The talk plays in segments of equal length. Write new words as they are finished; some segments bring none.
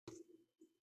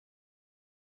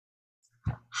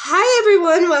Hi,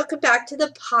 everyone. Welcome back to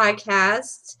the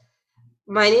podcast.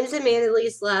 My name is Amanda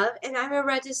Lees Love, and I'm a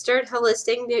registered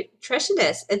holistic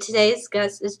nutritionist. And today's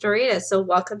guest is Dorita. So,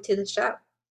 welcome to the show.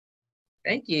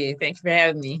 Thank you. Thanks for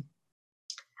having me.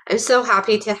 I'm so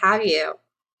happy to have you.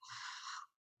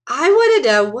 I want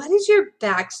to know, what is your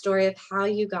backstory of how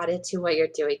you got into what you're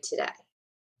doing today?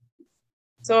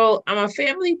 So I'm a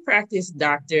family practice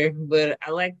doctor, but I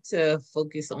like to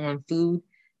focus on food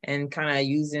and kind of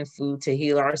using food to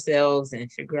heal ourselves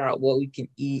and figure out what we can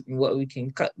eat and what we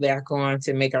can cut back on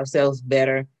to make ourselves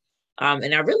better.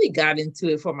 And I really got into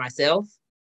it for myself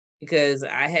because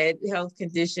I had health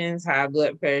conditions, high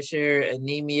blood pressure,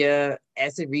 anemia,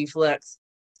 acid reflux.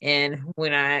 And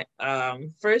when I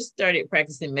first started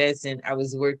practicing medicine, I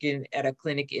was working at a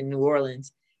clinic in New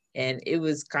Orleans, and it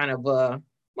was kind of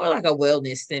more like a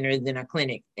wellness center than a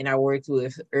clinic. And I worked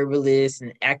with herbalists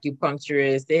and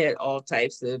acupuncturists. They had all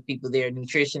types of people there,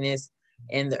 nutritionists.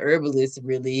 And the herbalist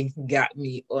really got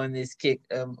me on this kick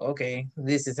of, okay,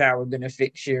 this is how we're going to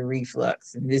fix your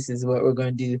reflux, and this is what we're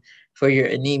going to do for your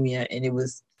anemia. And it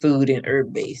was food and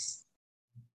herb based.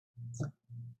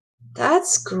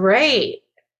 That's great.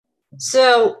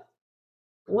 So,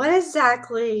 what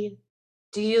exactly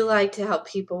do you like to help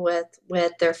people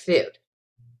with their food?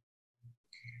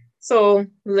 So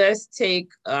let's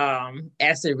take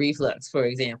acid reflux, for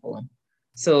example.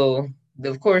 So,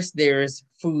 of course, there's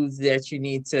foods that you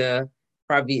need to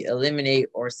probably eliminate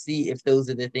or see if those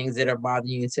are the things that are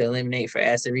bothering you to eliminate for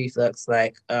acid reflux,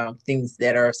 like things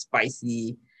that are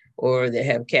spicy or that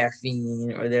have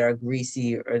caffeine or that are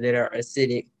greasy or that are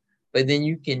acidic. But then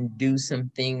you can do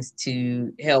some things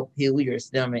to help heal your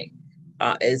stomach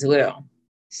as well.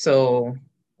 So,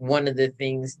 one of the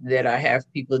things that I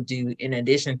have people do, in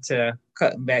addition to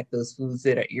cutting back those foods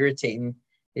that are irritating,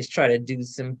 is try to do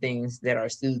some things that are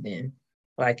soothing.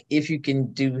 Like if you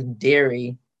can do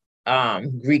dairy,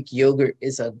 Greek yogurt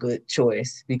is a good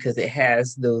choice because it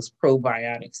has those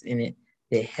probiotics in it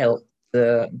that help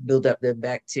build up the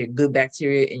good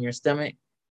bacteria in your stomach.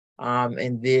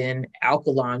 And then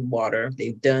alkaline water.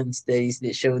 They've done studies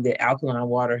that show that alkaline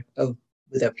water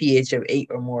with a pH of 8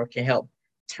 or more can help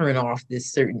turn off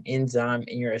this certain enzyme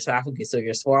in your esophagus or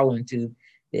your swallowing tube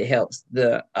that helps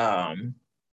there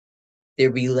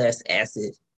be less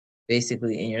acid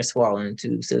basically in your swallowing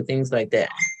tube. So things like that.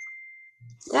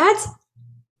 That's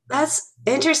that's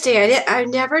interesting. I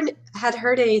never had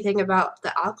heard anything about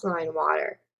the alkaline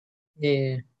water.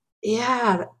 Yeah.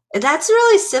 Yeah, that's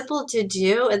really simple to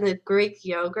do in the Greek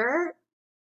yogurt.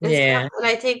 It's Yeah. and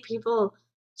I think people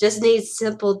just need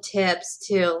simple tips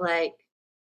to like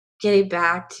getting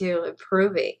back to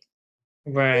improving.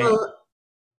 Right. Well,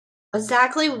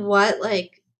 exactly what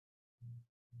like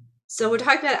so we're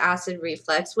talking about acid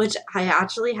reflux, which I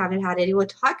actually haven't had anyone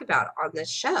talk about on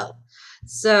this show.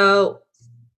 So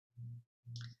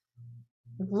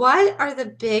what are the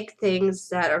big things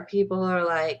that are people are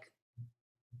like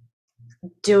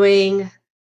doing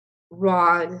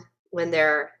wrong when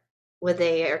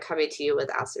they are coming to you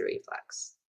with acid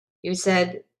reflux? You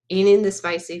said eating the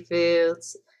spicy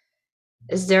foods.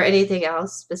 Is there anything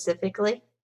else specifically?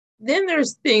 Then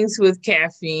there's things with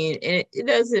caffeine, and it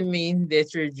doesn't mean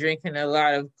that you're drinking a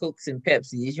lot of Cokes and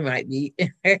Pepsis. You might be,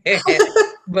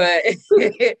 but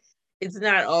it's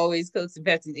not always Cokes and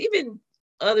Pepsis. Even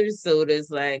other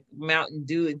sodas like Mountain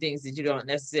Dew and things that you don't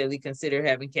necessarily consider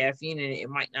having caffeine in it. It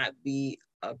might not be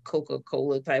a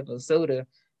Coca-Cola type of soda,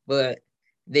 but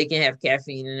they can have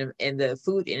caffeine in them. And the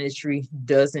food industry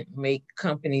doesn't make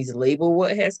companies label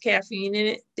what has caffeine in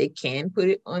it. They can put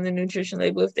it on the nutrition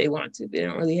label if they want to. They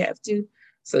don't really have to.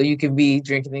 So you can be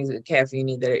drinking things with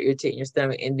caffeine that are irritating your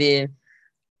stomach. And then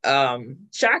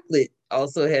chocolate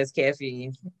also has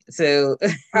caffeine. So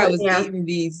I was Yeah, eating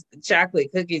these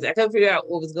chocolate cookies. I couldn't figure out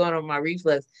what was going on with my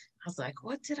reflux. I was like,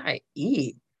 what did I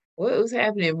eat? What was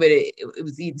happening? But it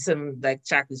was eating some like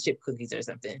chocolate chip cookies or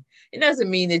something. It doesn't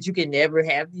mean that you can never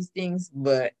have these things,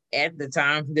 but at the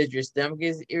time that your stomach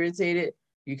is irritated,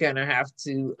 you kind of have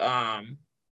to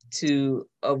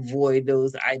avoid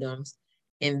those items.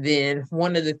 And then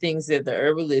one of the things that the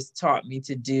herbalist taught me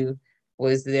to do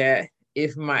was that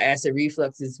if my acid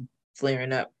reflux is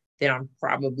flaring up, then I'm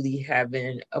probably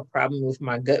having a problem with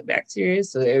my gut bacteria.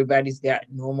 So everybody's got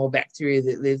normal bacteria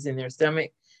that lives in their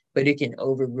stomach, but it can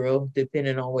overgrow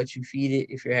depending on what you feed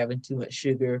it. If you're having too much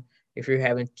sugar, if you're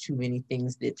having too many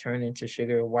things that turn into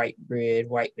sugar, white bread,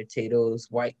 white potatoes,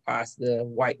 white pasta,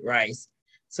 white rice.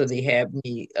 So they had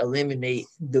me eliminate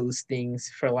those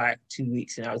things for like 2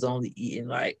 weeks, and I was only eating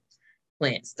like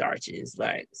plant starches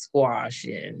like squash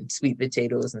and sweet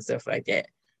potatoes and stuff like that.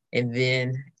 And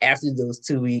then after those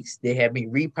 2 weeks, they had me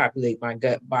repopulate my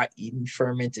gut by eating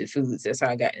fermented foods. That's how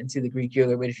I got into the Greek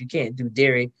yogurt. But if you can't do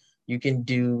dairy, you can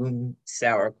do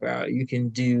sauerkraut. You can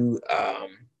do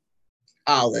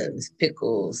olives,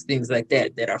 pickles, things like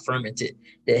that that are fermented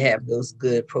that have those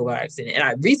good probiotics in it. And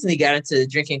I recently got into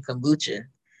drinking kombucha,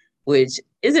 which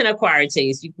is an acquired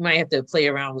taste. You might have to play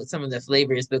around with some of the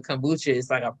flavors, but kombucha is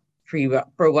like a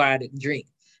probiotic drink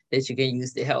that you can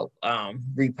use to help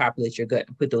repopulate your gut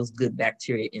and put those good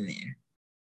bacteria in there.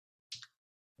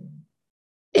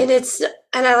 And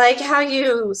I like how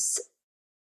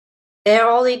it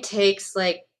only takes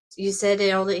like you said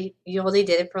you only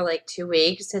did it for like 2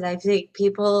 weeks, and I think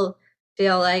people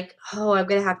feel like, oh, I'm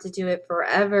gonna have to do it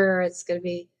forever. It's gonna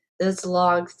be this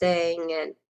long thing,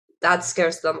 and that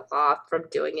scares them off from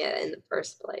doing it in the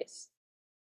first place.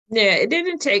 Yeah, it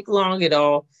didn't take long at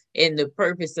all. And the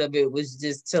purpose of it was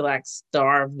just to like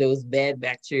starve those bad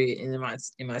bacteria in my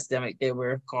stomach that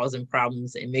were causing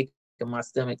problems and making my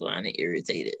stomach lining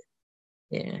irritated.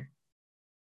 Yeah.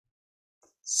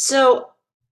 So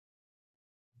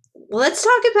let's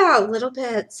talk about a little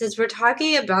bit, since we're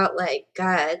talking about like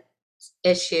gut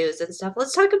issues and stuff,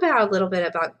 let's talk about a little bit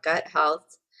about gut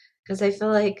health, because I feel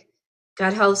like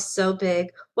gut health's so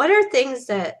big. What are things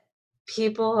that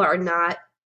people are not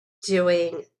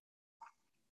doing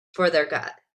for their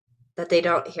gut that they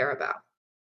don't hear about?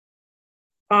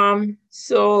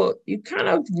 So you kind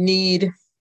of need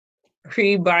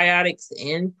prebiotics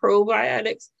and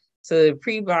probiotics. So the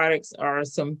prebiotics are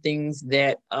some things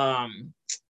that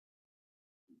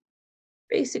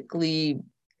basically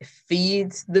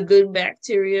feeds the good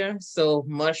bacteria. So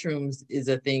mushrooms is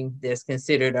a thing that's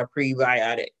considered a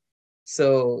prebiotic.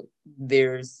 So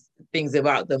there's things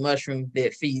about the mushroom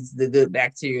that feeds the good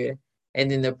bacteria. And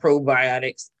then the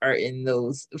probiotics are in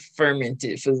those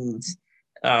fermented foods.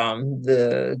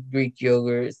 The Greek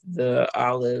yogurts, the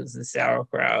olives, the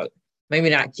sauerkraut, maybe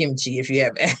not kimchi if you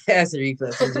have acid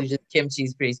reflux, because usually kimchi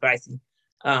is pretty spicy.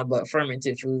 But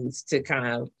fermented foods to kind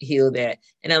of heal that.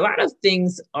 And a lot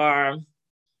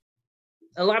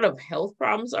of health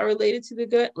problems are related to the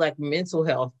gut, like mental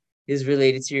health is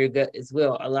related to your gut as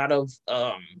well. A lot of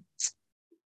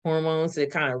hormones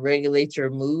that kind of regulate your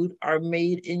mood are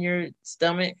made in your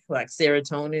stomach. Like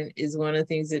serotonin is one of the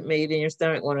things that made in your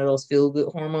stomach, one of those feel good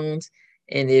hormones.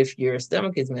 And if your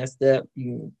stomach is messed up,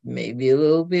 you may be a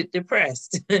little bit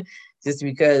depressed just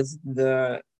because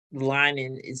the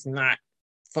lining is not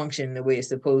functioning the way it's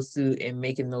supposed to and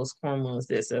making those hormones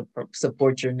that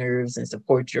support your nerves and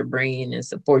support your brain and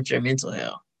support your mental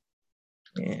health.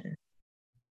 Yeah.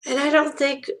 And I don't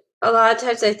think a lot of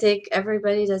times I think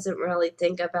everybody doesn't really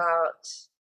think about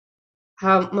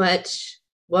how much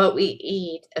what we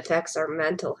eat affects our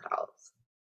mental health.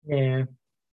 Yeah.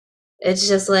 It's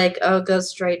just like, oh, go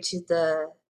straight to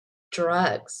the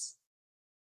drugs.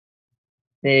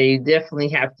 Yeah, you definitely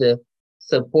have to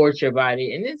support your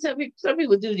body. And then some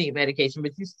people do need medication,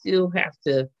 but you still have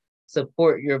to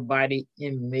support your body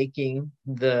in making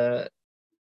the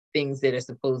things that are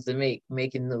supposed to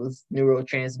making those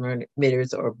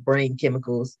neurotransmitters or brain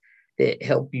chemicals that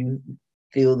help you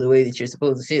feel the way that you're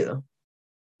supposed to feel.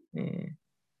 Yeah.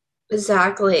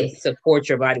 Exactly. Just support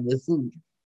your body with food.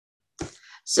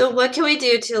 So what can we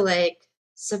do to like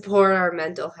support our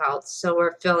mental health so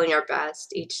we're feeling our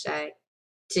best each day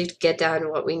to get done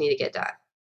what we need to get done?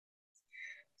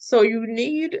 So you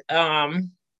need those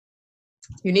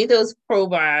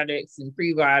probiotics and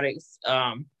prebiotics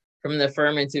from the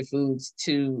fermented foods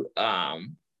to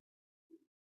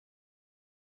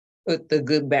put the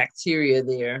good bacteria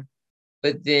there.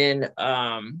 But then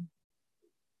I'm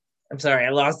sorry, I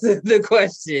lost the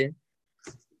question.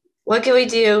 What can we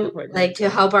do like to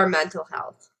help our mental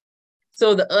health?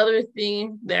 So the other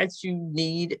thing that you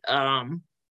need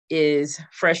is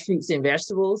fresh fruits and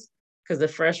vegetables, because the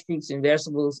fresh fruits and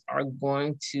vegetables are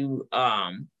going to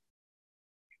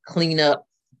clean up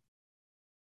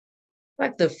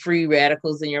like the free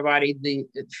radicals in your body. The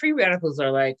free radicals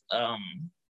are like kind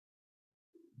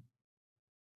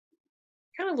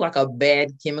of like a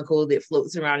bad chemical that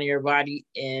floats around in your body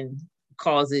and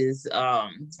causes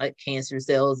like cancer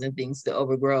cells and things to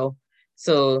overgrow.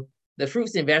 So the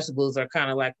fruits and vegetables are kind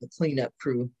of like the cleanup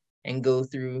crew and go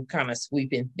through kind of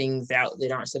sweeping things out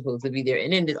that aren't supposed to be there.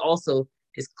 And then it also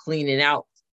is cleaning out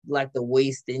like the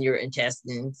waste in your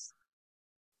intestines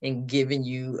and giving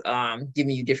you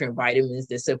different vitamins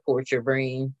that support your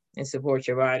brain and support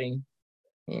your body.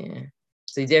 Yeah.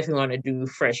 So you definitely want to do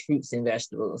fresh fruits and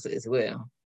vegetables as well.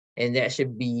 And that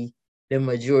should be the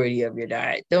majority of your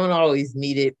diet. Don't always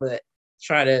need it, but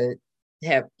try to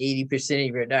have 80%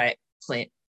 of your diet plant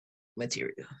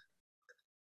material.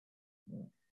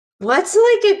 What's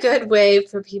like a good way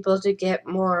for people to get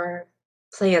more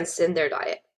plants in their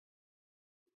diet?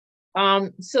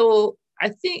 So I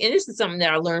think, and this is something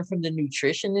that I learned from the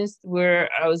nutritionist where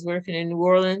I was working in New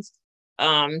Orleans,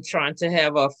 trying to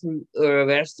have a fruit or a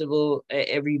vegetable at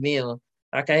every meal.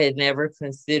 Like I had never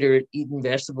considered eating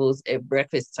vegetables at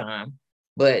breakfast time,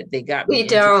 but they got We me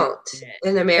into don't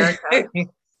in doing America. that.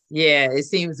 Yeah, it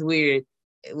seems weird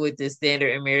with the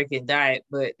standard American diet,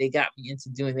 but they got me into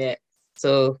doing that.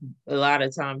 So a lot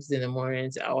of times in the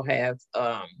mornings I'll have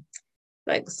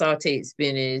like sauteed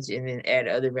spinach and then add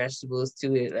other vegetables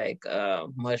to it, like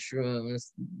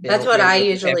mushrooms, That's bell, what red I bell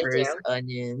usually peppers, do.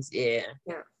 onions. Yeah.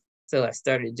 Yeah. So I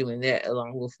started doing that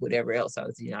along with whatever else I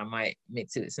was, I might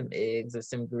mix it with some eggs or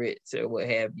some grits or what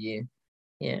have you.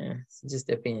 Yeah, it just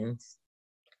depends.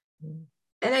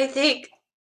 And I think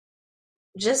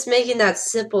just making that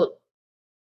simple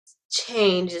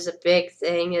change is a big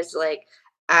thing, is like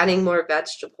adding more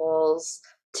vegetables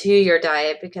to your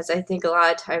diet, because I think a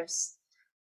lot of times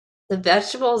the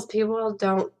vegetables, people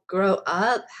don't grow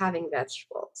up having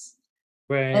vegetables.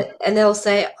 Right. And they'll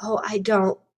say, "Oh, I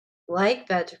don't like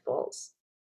vegetables."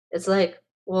 It's like,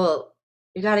 well,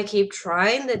 you got to keep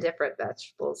trying the different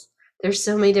vegetables. There's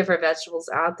so many different vegetables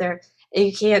out there, and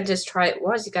you can't just try it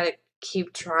once. You got to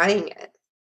keep trying it.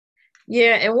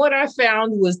 Yeah, and what I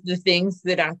found was the things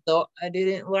that I thought I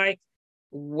didn't like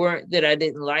weren't that I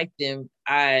didn't like them.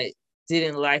 I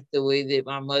didn't like the way that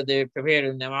my mother prepared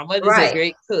them. Now, my mother's a Right.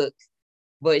 great cook,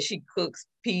 but she cooks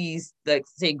peas, like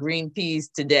say green peas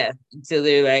to death until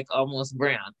they're like almost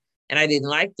brown. And I didn't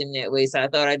like them that way. So I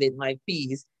thought I didn't like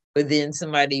peas. But then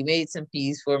somebody made some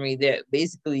peas for me that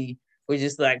basically were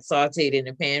just like sauteed in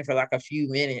the pan for like a few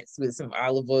minutes with some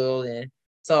olive oil and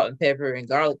salt and pepper and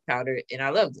garlic powder. And I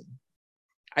loved them.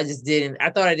 I just didn't, I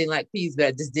thought I didn't like peas, but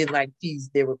I just didn't like peas.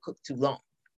 They were cooked too long.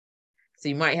 So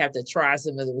you might have to try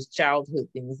some of those childhood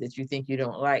things that you think you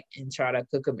don't like and try to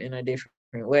cook them in a different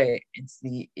way and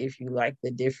see if you like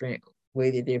the different way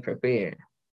that they're prepared.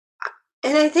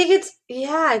 And I think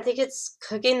I think it's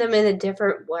cooking them in a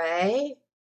different way.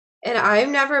 And I've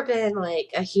never been like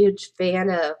a huge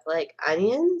fan of like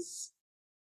onions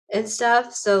and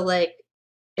stuff. So like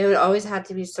it would always have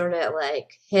to be sort of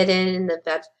like hidden in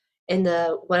the in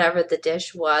the whatever the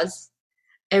dish was.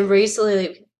 And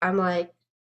recently I'm like,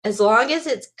 as long as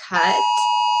it's cut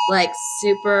like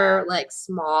super like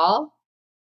small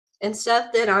and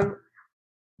stuff, then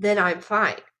I'm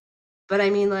fine. But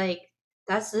I mean, like,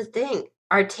 that's the thing.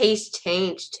 Our taste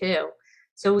changed too.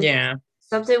 So Yeah.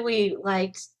 something we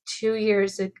liked 2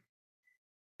 years ago,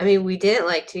 I mean, we didn't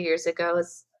like 2 years ago,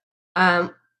 is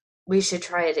um, we should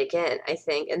try it again, I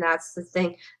think. And that's the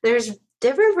thing. There's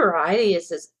different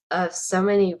varieties of so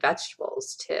many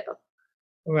vegetables too.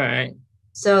 Right.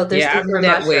 So there's Yeah, I feel different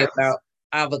that way mushrooms. about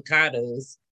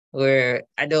avocados, where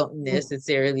I don't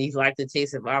necessarily like the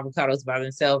taste of avocados by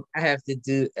themselves. I have to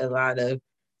do a lot of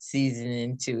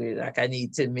seasoning to it. Like I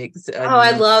need to mix Oh, I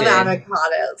onions love and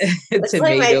avocados. It's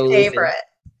like my tomatoes and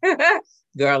favorite.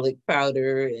 garlic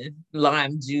powder and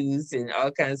lime juice and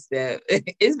all kinds of stuff.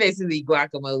 It's basically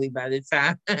guacamole by the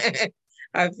time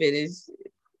I finish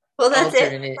Well, that's it.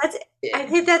 altering it. That's I Yeah.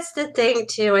 think that's the thing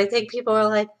too. I think people are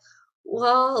like,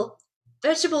 well,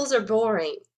 vegetables are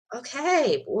boring.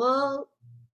 Okay, well,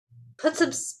 put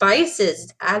some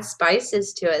spices, add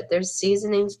spices to it. There's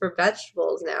seasonings for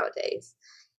vegetables nowadays.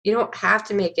 You don't have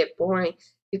to make it boring.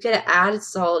 You could add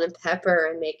salt and pepper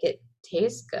and make it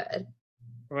taste good.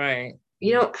 Right.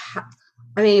 You don't have,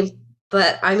 I mean,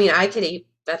 but I mean, I could eat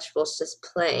vegetables just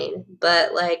plain,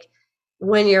 but like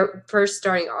when you're first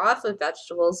starting off with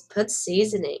vegetables, put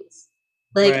seasonings.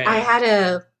 Like I Right. had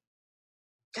a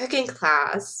cooking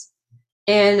class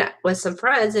and with some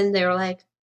friends, and they're like,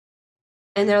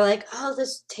 "Oh,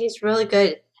 this tastes really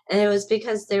good." And it was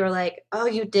because they were like, "Oh,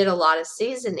 you did a lot of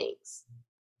seasonings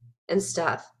and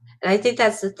stuff." And I think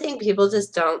that's the thing. People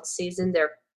just don't season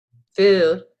their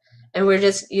food, and we're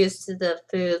just used to the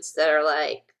foods that are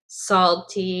like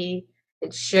salty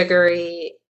and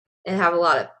sugary and have a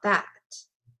lot of fat.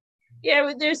 Yeah,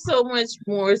 but there's so much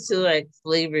more to like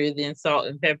flavor than salt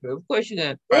and pepper. Of course, you're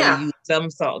gonna probably Yeah, use some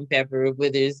salt and pepper,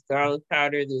 but there's garlic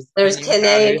powder, there's there's onion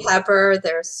cayenne powder, pepper.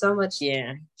 There's so much.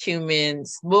 yeah, cumin,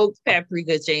 smoked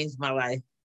paprika changed my life.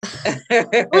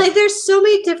 Like there's so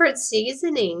many different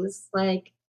seasonings.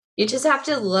 Like you just have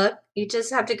to look. You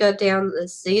just have to go down the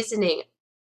seasoning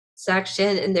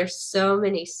section, and there's so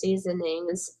many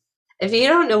seasonings. If you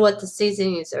don't know what the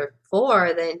seasonings are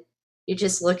for, then you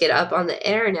just look it up on the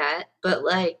internet. But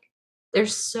like,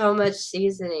 there's so much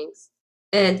seasonings,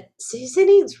 and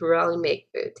seasonings really make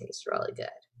food taste really good.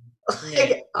 Yeah.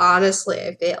 Like, honestly,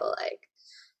 I feel like.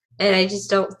 And I just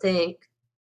don't think,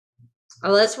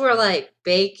 unless we're like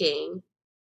baking,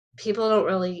 people don't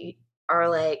really are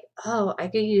like, oh, I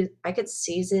could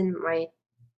season my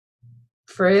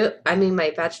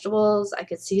my vegetables, I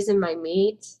could season my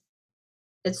meat.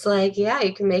 It's like, yeah,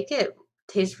 you can make it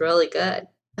taste really good.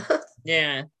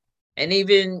 Yeah. And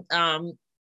even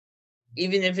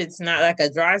if it's not like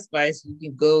a dry spice, you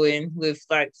can go in with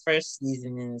like fresh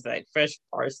seasonings, like fresh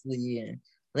parsley and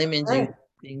lemon juice, Right.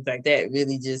 things like that. It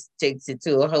really just takes it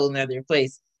to a whole nother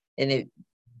place, and it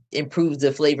improves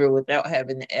the flavor without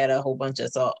having to add a whole bunch of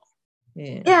salt.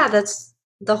 Yeah. Yeah, that's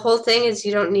the whole thing is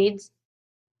you don't need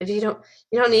if you don't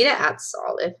need to add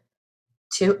salt if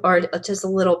to or just a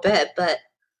little bit, but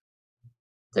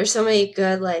there's so many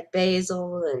good like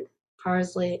basil and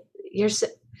parsley.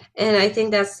 And I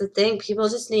think that's the thing. People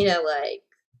just need to like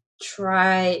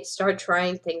start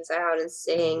trying things out and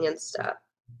seeing and stuff.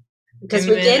 Because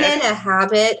And we then get in a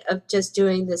habit of just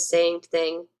doing the same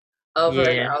thing over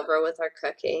and yeah. over with our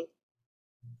cooking.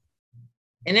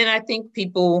 And then I think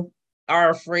people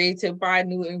are afraid to buy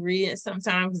new ingredients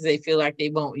sometimes because they feel like they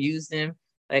won't use them.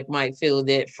 Like might feel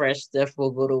that fresh stuff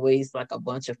will go to waste, like a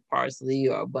bunch of parsley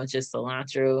or a bunch of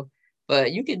cilantro.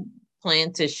 But you can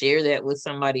plan to share that with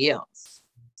somebody else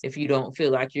if you don't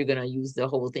feel like you're gonna use the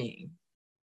whole thing,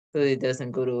 so it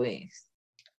doesn't go to waste.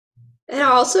 And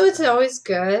also, it's always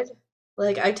good.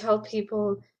 Like, I tell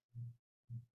people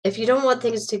if you don't want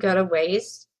things to go to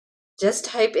waste, just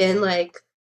type in like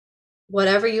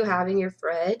whatever you have in your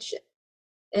fridge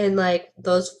and like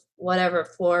those whatever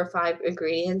 4 or 5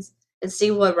 ingredients and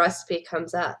see what recipe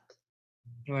comes up.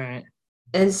 Right.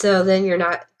 And so then you're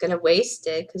not gonna waste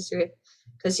it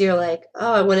because you're like,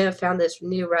 oh, I wouldn't have found this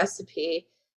new recipe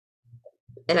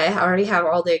and I already have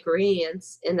all the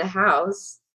ingredients in the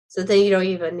house. So then you don't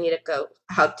even need to go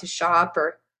out to shop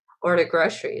or order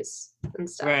groceries and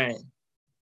stuff. Right.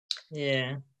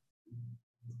 Yeah.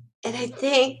 And I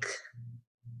think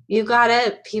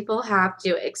people have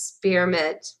to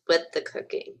experiment with the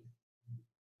cooking.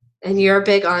 And you're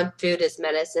big on food as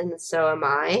medicine, and so am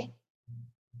I.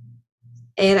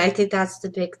 And I think that's the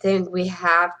big thing. We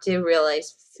have to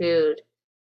realize food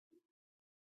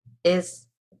is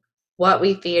what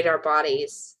we feed our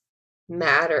bodies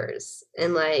matters.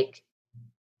 And like,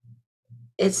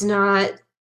 it's not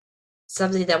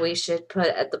something that we should put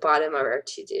at the bottom of our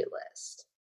to do list.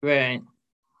 Right.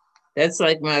 That's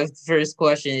like my first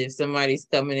question. If somebody's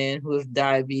coming in with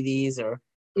diabetes or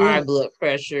high Yeah. blood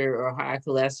pressure or high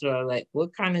cholesterol, like,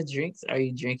 what kind of drinks are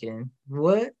you drinking?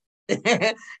 What?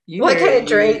 You What kind heard of me.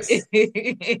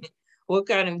 drinks? What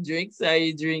kind of drinks are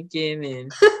you drinking?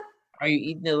 And are you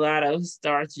eating a lot of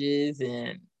starches?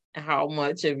 And how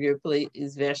much of your plate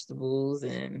is vegetables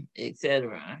and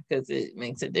etc.? Because it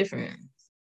makes a difference.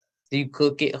 Do you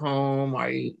cook at home? Are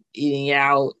you eating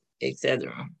out,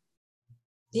 etc.?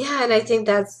 Yeah, and I think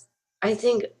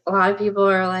a lot of people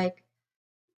are like,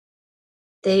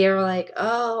 they are like,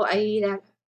 oh, I eat at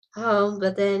home,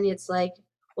 but then it's like,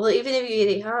 well, even if you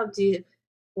eat at home,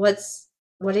 what's,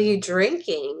 what are you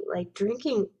drinking? Like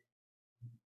drinking,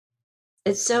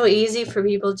 it's so easy for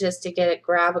people just to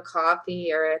grab a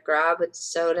coffee or grab a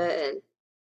soda and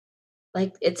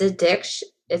like it's addiction.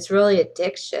 It's really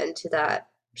addiction to that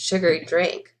sugary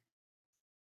drink.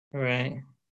 Right.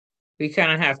 We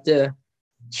kind of have to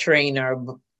train our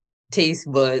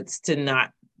taste buds to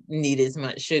not need as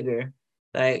much sugar.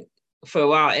 Like for a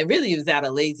while, and really it was out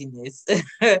of laziness.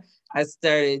 I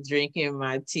started drinking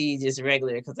my tea just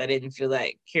regular because I didn't feel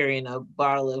like carrying a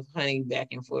bottle of honey back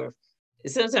and forth.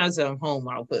 Sometimes when I'm home,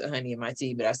 I'll put honey in my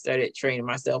tea, but I started training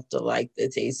myself to like the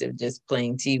taste of just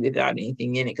plain tea without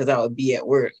anything in it because I would be at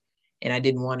work and I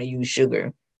didn't want to use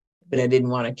sugar, but I didn't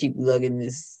want to keep lugging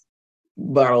this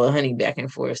bottle of honey back and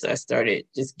forth. So I started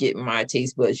just getting my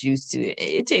taste buds used to it.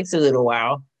 It takes a little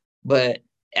while, but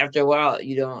after a while,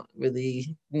 you don't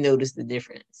really notice the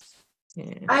difference.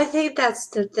 Yeah. I think that's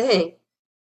the thing.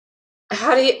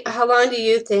 How long do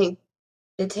you think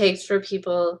it takes for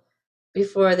people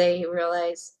before they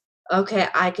realize, okay,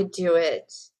 I could do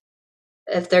it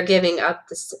if they're giving up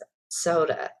the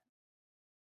soda?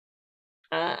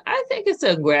 I think it's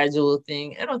a gradual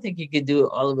thing. I don't think you could do it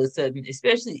all of a sudden,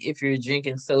 especially if you're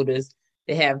drinking sodas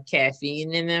that have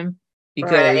caffeine in them,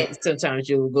 because Right. sometimes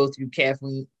you'll go through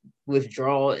caffeine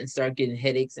withdrawal and start getting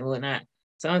headaches and whatnot.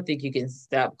 So I don't think you can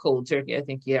stop cold turkey. I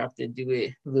think you have to do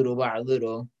it little by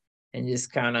little and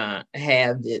just kind of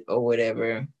have it or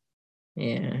whatever.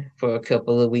 Yeah, for a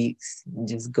couple of weeks,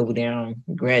 just go down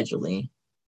gradually.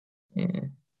 Yeah.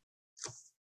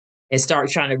 And start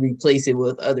trying to replace it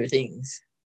with other things.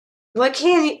 What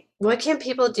can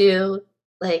people do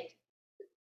like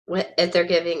if they're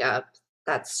giving up?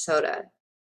 that's soda?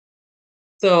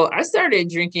 So I started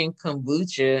drinking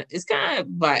kombucha. It's kind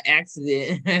of by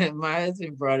accident. My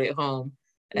husband brought it home.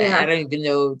 I Yeah. don't even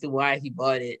know why he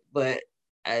bought it, but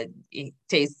he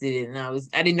tasted it and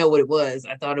I didn't know what it was.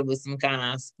 I thought it was some kind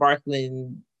of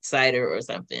sparkling cider or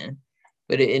something,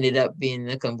 but it ended up being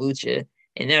the kombucha.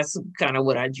 And that's kind of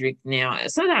what I drink now.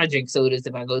 Sometimes I drink sodas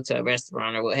if I go to a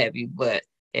restaurant or what have you, but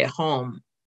at home,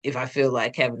 if I feel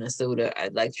like having a soda, I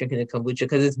like drinking the kombucha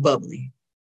because it's bubbly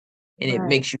and it Right.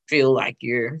 makes you feel like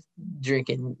you're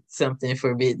drinking something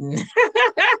forbidden.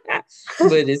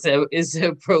 But it's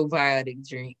a probiotic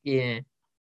drink. Yeah.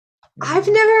 I've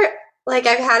Mhm. never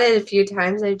I've had it a few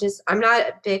times. I'm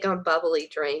not big on bubbly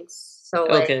drinks.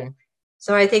 Okay.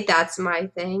 So I think that's my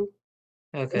thing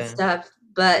and Okay. stuff.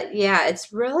 But yeah,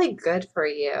 it's really good for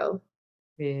you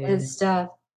and Yeah. stuff.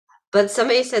 But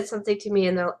somebody said something to me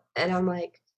and I'm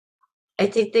like, I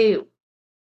think they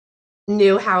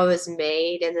knew how it was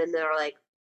made and then they're like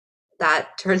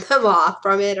that turned them off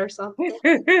from it or something.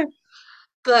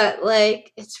 But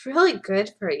it's really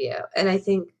good for you. And I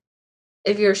think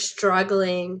if you're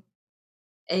struggling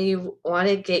and you want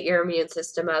to get your immune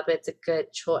system up, it's a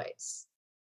good choice.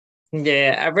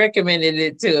 Yeah, I recommended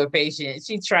it to a patient.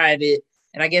 She tried it,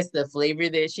 and I guess the flavor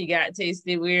that she got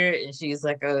tasted weird, and she's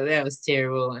like, "Oh, that was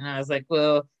terrible." And I was like,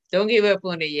 "Well, don't give up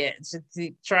on it yet. Just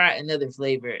try another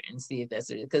flavor and see if that's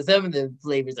it. Because some of the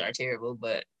flavors are terrible,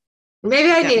 but Maybe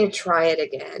I kind need to try it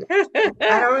again. of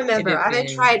I don't it remember.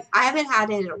 depends." I haven't had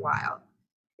it in a while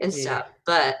and Yeah. stuff.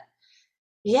 But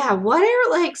yeah, what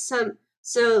are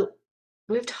so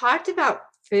we've talked about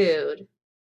food,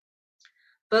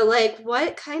 but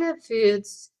what kind of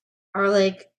foods are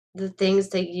the things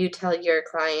that you tell your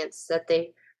clients that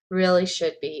they really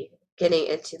should be getting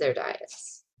into their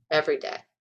diets every day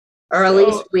or at So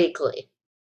least weekly?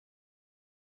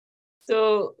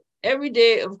 So every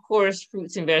day, of course,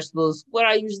 fruits and vegetables. What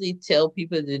I usually tell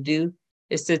people to do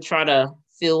is to try to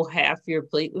fill half your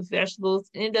plate with vegetables.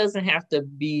 And it doesn't have to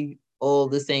be all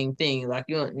the same thing. Like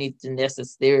you don't need to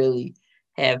necessarily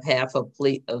have half a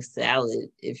plate of salad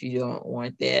if you don't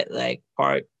want that. Like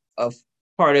of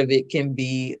part of it can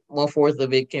be 1/4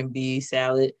 of it can be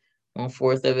salad,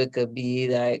 1/4 of it could be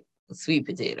like sweet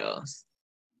potatoes.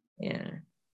 Yeah.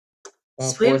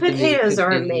 One Sweet fourth of it potatoes could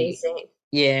are be, amazing.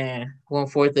 yeah,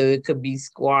 1/4 of it could be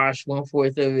squash,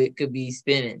 1/4 of it could be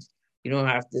spinach. You don't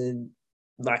have to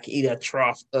like eat a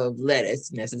trough of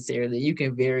lettuce necessarily. You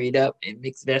can vary it up and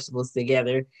mix vegetables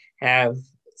together, have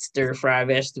stir fry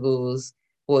vegetables,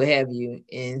 what have you,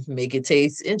 and make it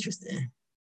taste interesting,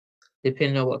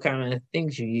 depending on what kind of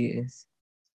things you use.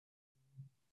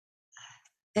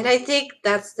 And I think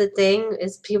that's the thing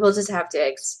is people just have to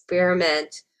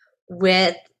experiment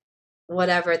with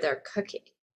whatever they're cooking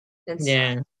and stuff.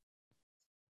 Yeah.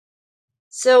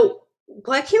 So,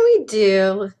 what can we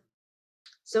do?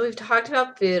 So, we've talked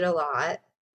about food a lot.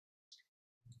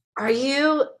 Are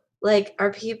you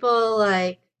are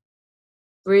people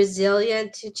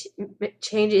resilient to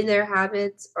changing their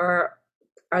habits, or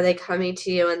are they coming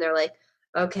to you and they're like,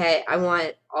 okay, I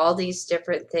want all these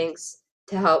different things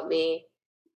to help me,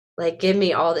 give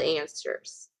me all the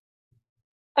answers?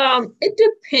 It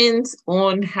depends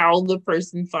on how the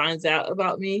person finds out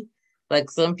about me.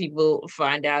 Like some people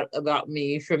find out about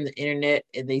me from the internet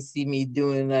and they see me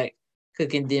doing like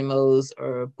cooking demos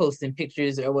or posting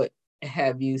pictures or what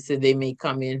have you. So they may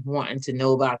come in wanting to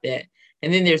know about that.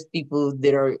 And then there's people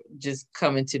that are just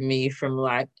coming to me from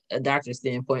like a doctor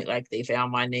standpoint, like they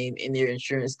found my name in their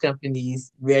insurance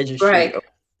company's registry Right.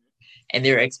 and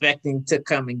they're expecting to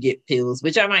come and get pills,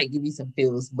 which I might give you some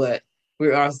pills, but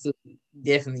we're also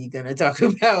definitely gonna talk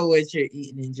about what you're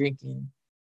eating and drinking.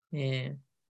 Yeah.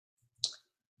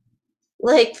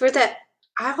 For that,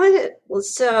 I want to,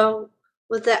 so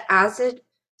with the acid,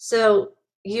 so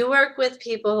you work with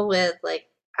people with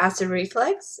acid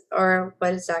reflux, or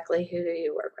what exactly, who do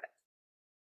you work with?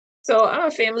 So I'm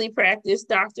a family practice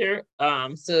doctor.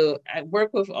 So I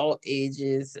work with all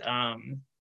ages,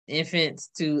 infants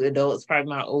to adults. Probably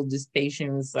my oldest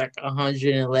patient was like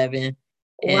 111,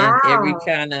 and every Wow.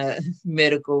 kind of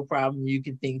medical problem you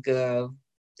can think of,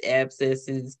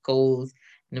 abscesses, colds,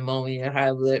 pneumonia,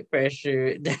 high blood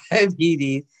pressure,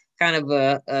 diabetes, kind of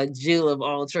a Jill of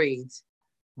all trades.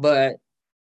 But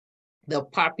the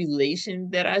population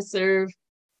that I serve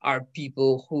are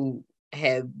people who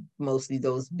have mostly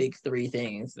those big three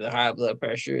things: the high blood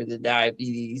pressure, the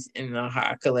diabetes, and the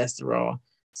high cholesterol.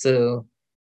 So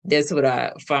that's what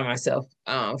I find myself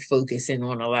focusing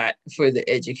on a lot for the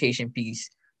education piece.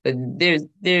 But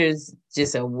there's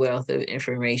just a wealth of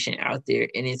information out there,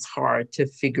 and it's hard to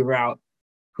figure out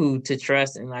who to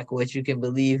trust and like what you can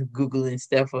believe Googling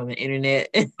stuff on the internet.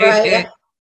 Right.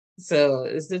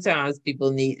 So sometimes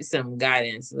people need some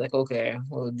guidance. Like, okay,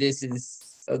 well, this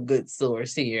is a good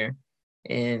source here.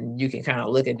 And you can kind of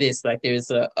look at this. Like there's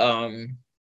a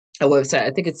website, I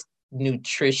think it's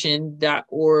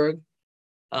nutrition.org,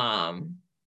 or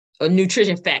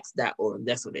nutritionfacts.org.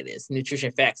 That's what it is.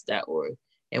 Nutritionfacts.org.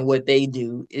 And what they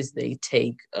do is they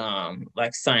take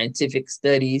like scientific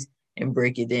studies and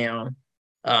break it down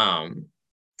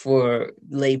for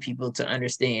lay people to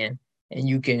understand. And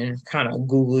you can kind of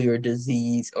Google your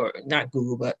disease, or not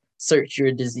Google, but search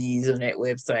your disease on that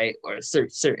website, or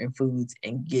search certain foods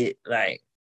and get like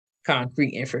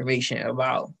concrete information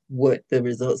about what the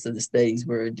results of the studies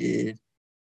were. Did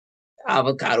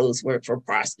avocados work for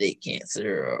prostate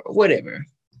cancer or whatever?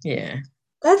 Yeah.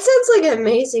 That sounds like an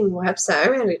amazing website.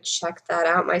 I'm gonna check that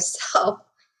out myself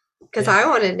because I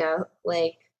want to know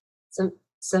like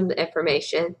some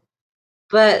information.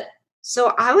 But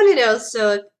so I want to know,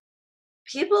 so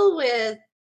people with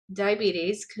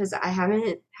diabetes, because I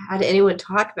haven't had anyone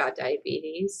talk about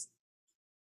diabetes,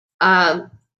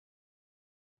 um,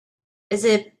 is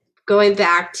it going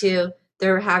back to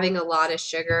they're having a lot of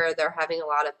sugar, they're having a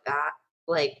lot of fat,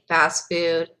 like fast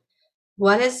food?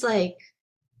 What is like,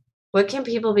 what can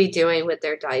people be doing with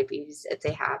their diabetes if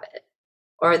they have it,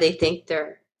 or they think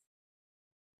they're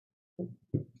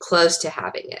close to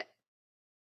having it?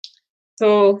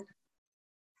 So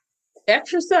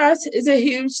exercise is a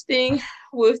huge thing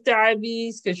with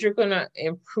diabetes because you're going to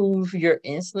improve your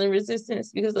insulin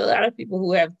resistance, because a lot of people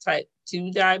who have type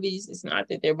 2 diabetes, it's not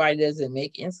that their body doesn't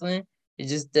make insulin, it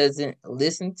just doesn't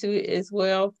listen to it as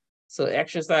well. So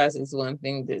exercise is one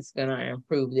thing that's going to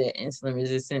improve that insulin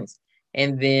resistance.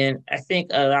 And then I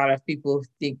think a lot of people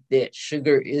think that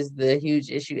sugar is the huge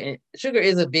issue, and sugar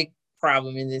is a big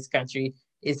problem in this country.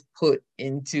 Is put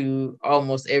into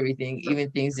almost everything, even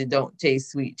things that don't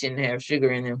taste sweet and have sugar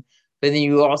in them. But then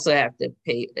you also have to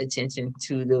pay attention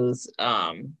to those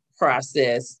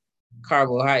processed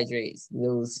carbohydrates,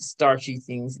 those starchy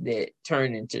things that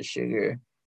turn into sugar,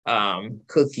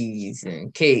 cookies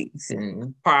and cakes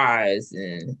and pies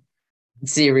and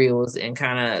cereals, and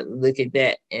kind of look at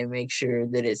that and make sure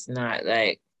that it's not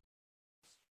like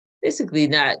basically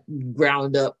not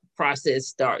ground up processed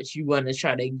starch. You want to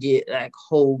try to get like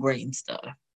whole grain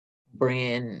stuff,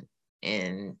 bran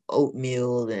and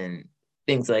oatmeal and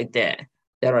things like that,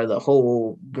 that are the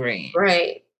whole grain.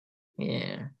 Right.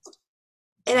 Yeah.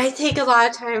 And I think a lot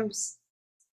of times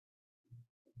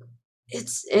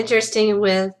it's interesting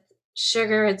with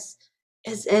sugar, it's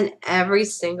in every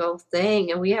single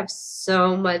thing, and we have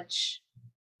so much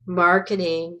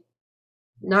marketing,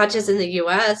 not just in the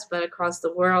US but across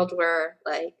the world, where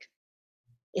like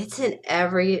it's in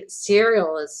every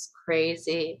cereal is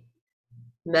crazy,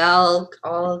 milk,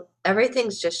 all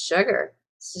everything's just sugar.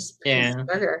 It's just pure Yeah.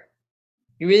 sugar.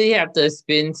 You really have to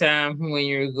spend time when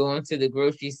you're going to the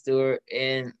grocery store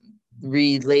and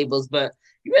read labels, but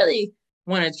you really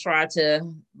want to try to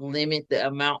limit the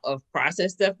amount of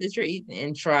processed stuff that you're eating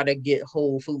and try to get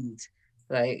whole foods.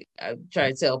 Like I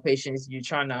try to tell patients, you're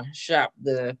trying to shop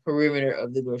the perimeter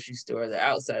of the grocery store, the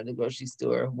outside of the grocery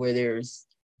store, where there's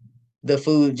the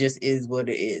food just is what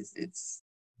it is. It's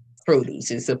produce,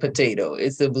 it's a potato,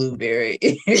 it's a blueberry.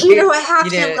 You don't have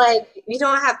You to know, like, you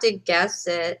don't have to guess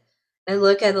it and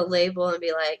look at the label and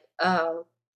be like, oh,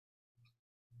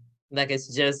 like it's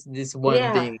just this one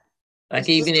yeah, thing. Like it's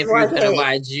even just if you're one gonna thing.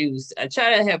 buy juice, I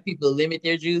try to have people limit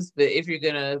their juice, but if you're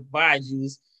gonna buy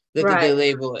juice, look at the Right.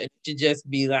 label. It should just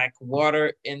be like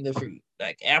water and the fruit,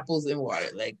 like apples and water.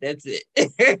 Like that's it.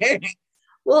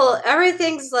 Well,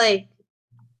 everything's like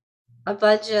a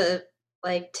bunch of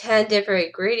like 10 different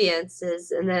ingredients,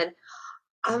 and then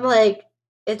I'm like,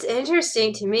 it's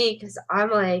interesting to me because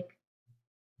I'm like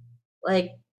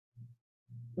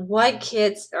what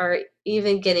kids are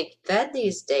even getting fed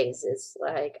these days is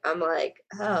like, I'm like,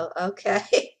 oh,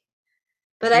 okay.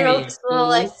 But I You don't mean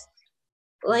feel schools?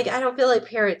 like I don't feel like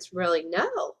parents really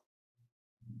know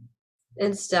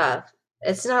and stuff.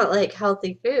 It's not like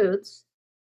healthy foods.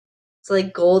 It's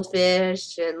like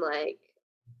goldfish and like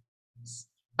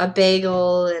a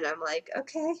bagel, and I'm like,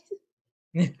 okay.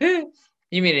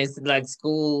 You mean it's like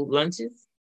school lunches?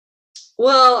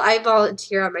 Well, I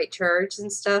volunteer at my church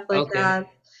and stuff like Okay. that.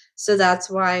 So that's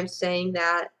why I'm saying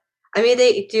that. I mean,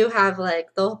 they do have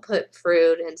like, they'll put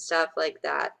fruit and stuff like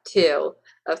that too,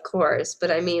 of course.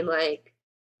 But I mean, like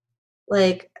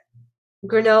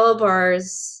granola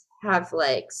bars have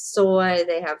like soy,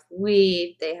 they have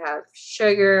wheat, they have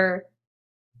sugar,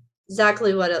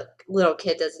 exactly what a little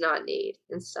kid does not need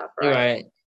and stuff, You're right?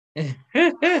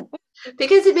 right.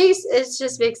 because it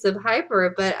just makes them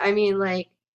hyper. But I mean, like,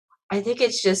 I think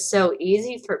it's just so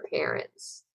easy for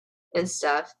parents and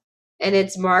stuff, and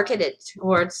it's marketed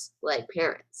towards like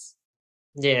parents,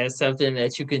 Yeah, something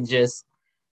that you can just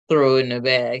throw in the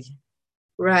bag.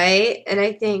 right? And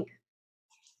I think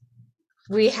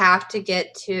we have to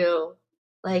get to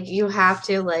like you have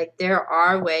to like there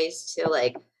are ways to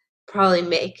like probably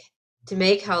make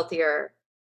healthier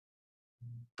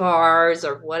bars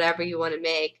or whatever you want to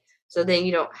make so then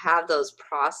you don't have those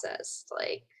processed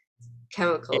like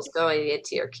chemicals going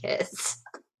into your kids.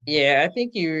 Yeah, I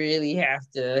think you really have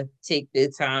to take the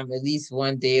time at least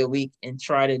one day a week and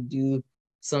try to do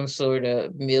some sort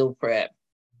of meal prep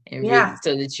and really Yeah.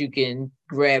 so that you can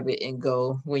grab it and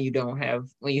go when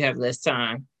you have less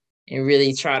time and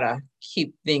really try to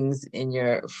keep things in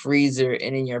your freezer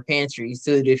and in your pantry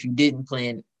so that if you didn't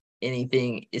plan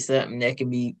anything, it's something that can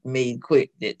be made quick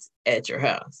that's at your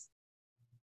house.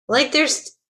 Like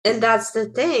there's and that's the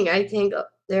thing. I think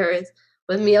there is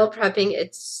with meal prepping,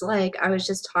 it's like I was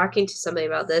just talking to somebody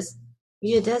about this.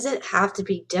 It doesn't have to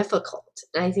be difficult.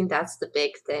 And I think that's the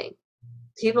big thing.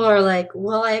 People are like,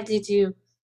 well, I have to do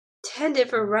 10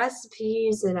 different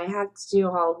recipes and I have to do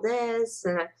all this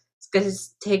and it's going to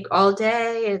take all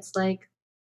day. It's like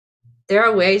there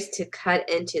are ways to cut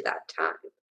into that time.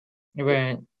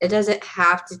 Right. It doesn't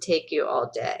have to take you all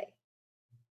day.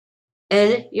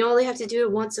 And you only have to do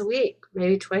it once a week,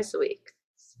 maybe twice a week.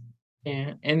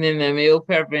 Yeah, and then the meal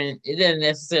prepping, it doesn't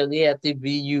necessarily have to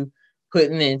be you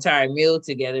putting the entire meal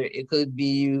together. It could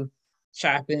be you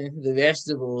chopping the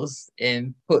vegetables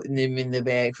and putting them in the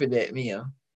bag for that meal.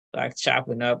 Like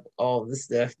chopping up all the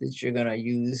stuff that you're gonna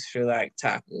use for like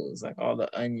tacos, like all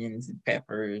the onions and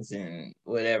peppers and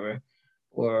whatever,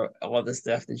 or all the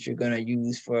stuff that you're gonna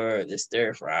use for the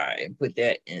stir fry and put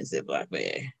that in a Ziploc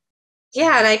bag.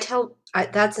 Yeah,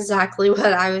 and that's exactly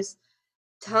what I was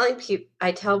telling people.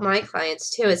 I tell my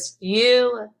clients too is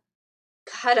you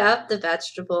cut up the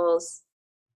vegetables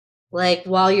like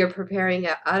while you're preparing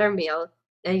a other meal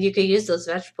and you could use those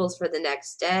vegetables for the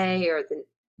next day or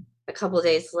a couple of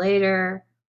days later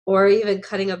or even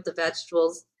cutting up the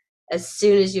vegetables as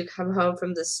soon as you come home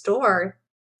from the store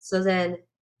so then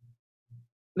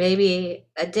maybe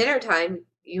at dinner time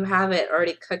you have it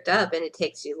already cooked up and it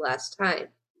takes you less time.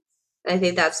 I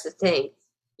think that's the thing.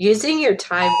 Using your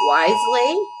time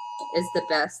wisely is the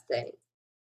best thing.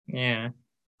 Yeah.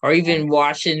 Or even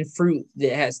washing fruit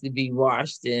that has to be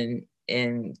washed and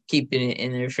keeping it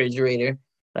in the refrigerator.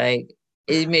 Like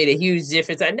it made a huge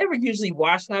difference. I never usually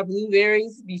wash my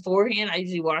blueberries beforehand. I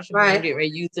usually wash them when I'm Right. getting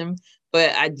ready to use them, but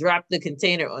I dropped the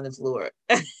container on the floor.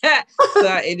 So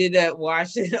I ended up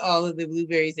washing all of the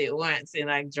blueberries at once and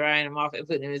like drying them off and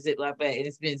putting them in a Ziploc bag. And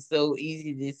it's been so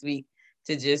easy this week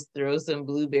to just throw some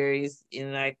blueberries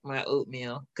in like my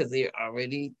oatmeal because they're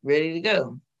already ready to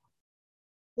go.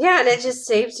 Yeah, and it just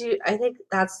saves you. I think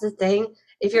that's the thing.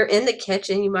 If you're in the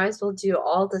kitchen, you might as well do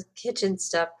all the kitchen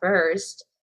stuff first.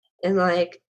 And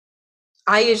like,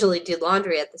 I usually do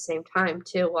laundry at the same time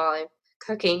too while I'm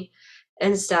cooking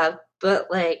and stuff. But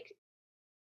like,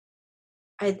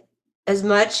 I, as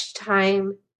much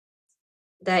time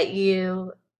that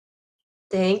you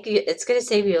think it's going to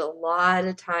save you a lot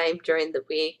of time during the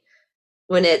week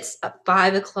when it's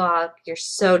 5 o'clock, you're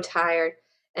so tired,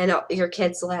 and your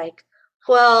kid's like,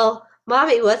 well,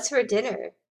 mommy, what's for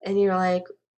dinner? And you're like,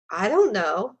 I don't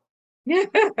know.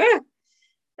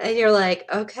 And you're like,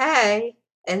 okay,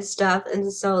 and stuff.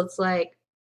 And so it's like,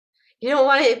 you don't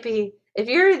want it to be, if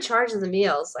you're in charge of the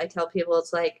meals, I tell people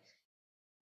it's like,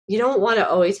 you don't want to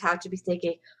always have to be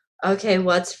thinking, okay,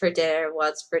 what's for dinner?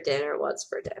 What's for dinner? What's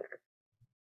for dinner?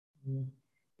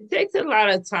 It takes a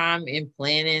lot of time in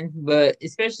planning, but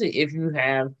especially if you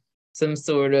have some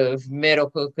sort of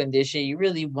medical condition, you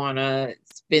really want to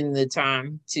spend the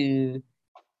time to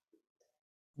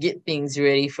get things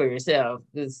ready for yourself.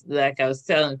 Because, like I was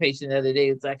telling the patient the other day,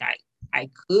 it's like I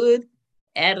could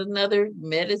add another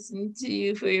medicine to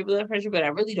you for your blood pressure, but I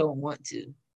really don't want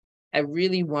to. I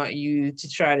really want you to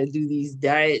try to do these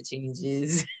diet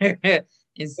changes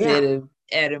instead Yeah, of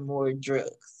adding more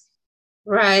drugs.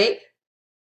 right.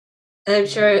 And I'm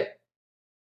Mhm. sure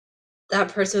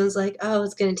that person was like, oh,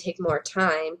 it's going to take more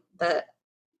time. But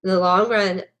in the long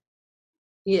run,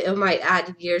 it might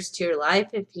add years to your life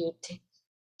if you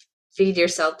feed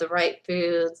yourself the right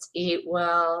foods, eat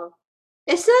well.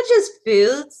 It's not just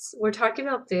foods. We're talking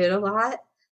about food a lot,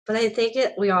 but I think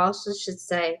we also should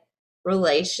say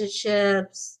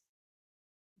relationships,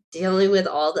 dealing with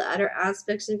all the other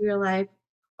aspects of your life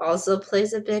also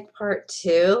plays a big part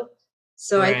too.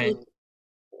 So I Right. think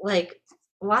like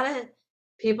a lot of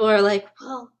people are like,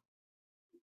 well,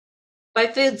 My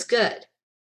food's good,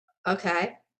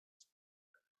 okay?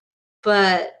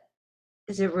 But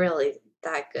is it really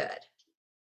that good?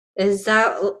 Is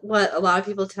that what a lot of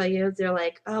people tell you? They're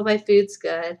like, oh, my food's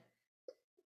good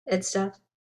and stuff.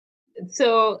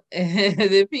 So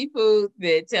the people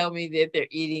that tell me that they're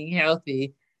eating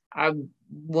healthy, I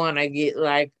want to get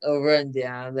like a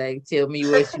rundown. Like, tell me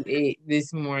what you ate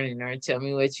this morning, or tell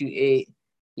me what you ate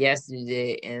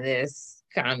yesterday, and let's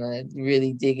kind of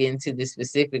really dig into the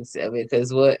specifics of it.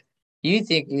 Because what you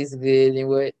think is good and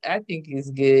what I think is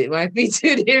good might be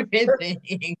two different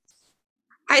things.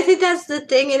 I think that's the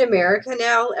thing in America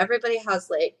now. Everybody has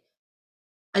like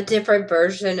a different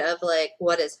version of like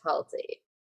what is healthy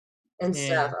and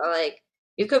stuff. Yeah, Like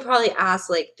you could probably ask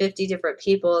like 50 different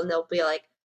people and they'll be like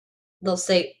they'll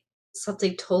say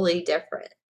something totally different.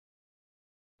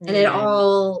 And it yeah,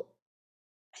 all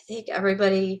I think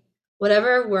everybody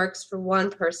whatever works for one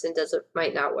person doesn't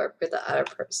might not work for the other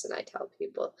person, I tell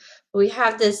people. But we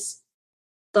have this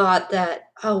thought that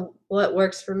oh, what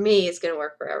works for me is going to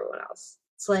work for everyone else.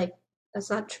 It's like that's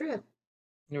not true.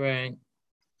 right.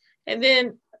 And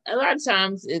then a lot of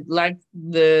times it like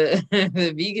the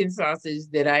the vegan sausage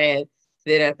that I had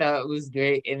that I thought was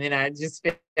great. And then I just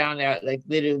found out like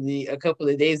literally a couple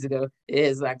of days ago it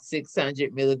has like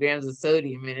 600 milligrams of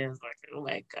sodium and I was like, oh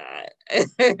my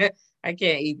God. I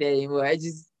can't eat that anymore. I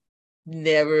just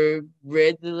never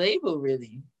read the label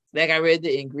really. Like I read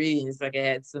the ingredients, like I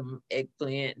had some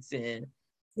eggplants and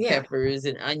Yeah. peppers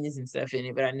and onions and stuff in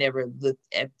it, but I never looked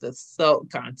at the salt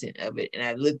content of it. And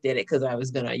I looked at it because I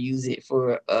was gonna use it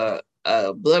for a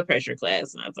blood pressure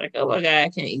class, and I was like, oh my god, I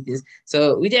can't eat this.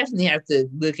 So we definitely have to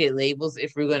look at labels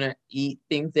if we're gonna eat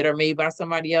things that are made by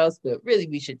somebody else. But really,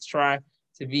 we should try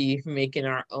to be making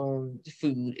our own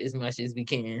food as much as we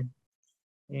can.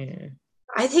 Yeah,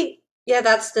 I think, yeah,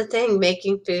 that's the thing,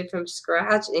 making food from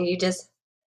scratch, and you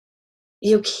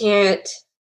can't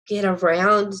get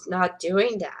around not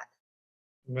doing that.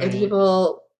 And right,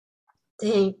 people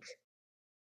think,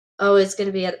 oh, it's going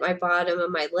to be at my bottom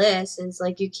of my list. And it's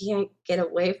like, you can't get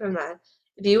away from that.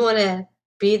 If you want to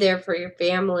be there for your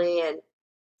family and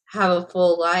have a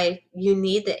full life, you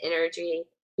need the energy.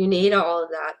 You need all of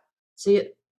that. So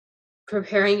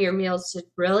preparing your meals should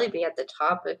really be at the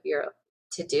top of your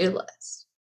to-do list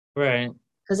right,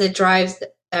 because it drives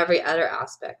every other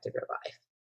aspect of your life.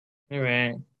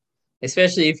 right.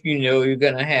 Especially if you know you're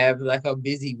gonna have like a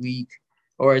busy week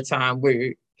or a time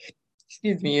where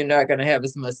excuse me, you're not gonna have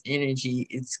as much energy.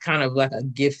 It's kind of like a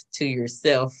gift to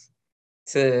yourself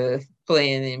to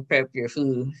plan and prep your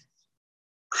food.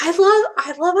 I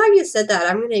love how you said that.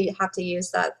 I'm gonna have to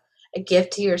use that a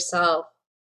gift to yourself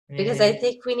because I Yeah,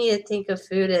 think we need to think of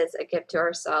food as a gift to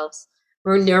ourselves.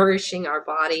 We're nourishing our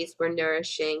bodies, we're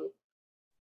nourishing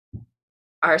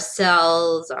our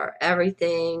cells, our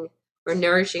everything. We're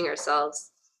nourishing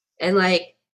ourselves. And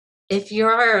like if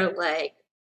you're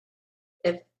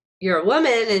a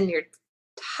woman and you're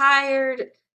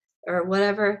tired or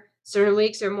whatever, certain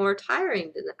weeks are more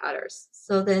tiring than others.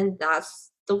 So then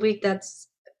that's the week that's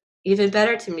even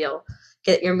better to meal.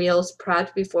 Get your meals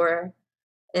prepped before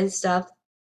and stuff.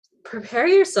 Prepare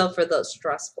yourself for those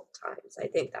stressful times. I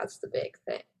think that's the big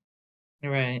thing.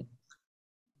 right.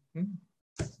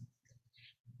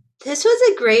 This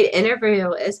was a great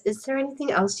interview. Is there anything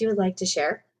else you would like to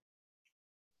share?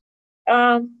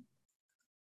 Um,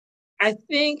 I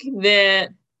think that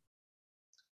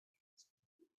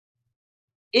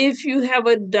if you have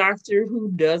a doctor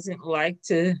who doesn't like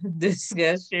to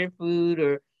discuss your food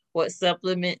or what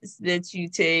supplements that you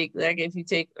take, like if you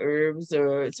take herbs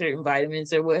or certain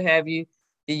vitamins or what have you,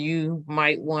 then you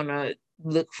might want to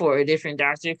look for a different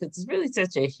doctor because it's really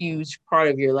such a huge part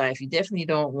of your life. You definitely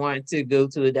don't want to go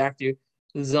to a doctor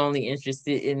who's only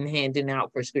interested in handing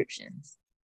out prescriptions.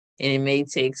 And it may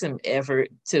take some effort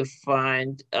to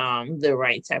find the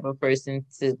right type of person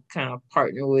to kind of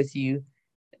partner with you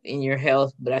in your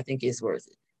health, but I think it's worth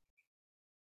it.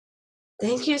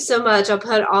 Thank you so much. I'll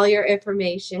put all your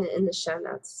information in the show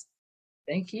notes.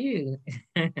 Thank you.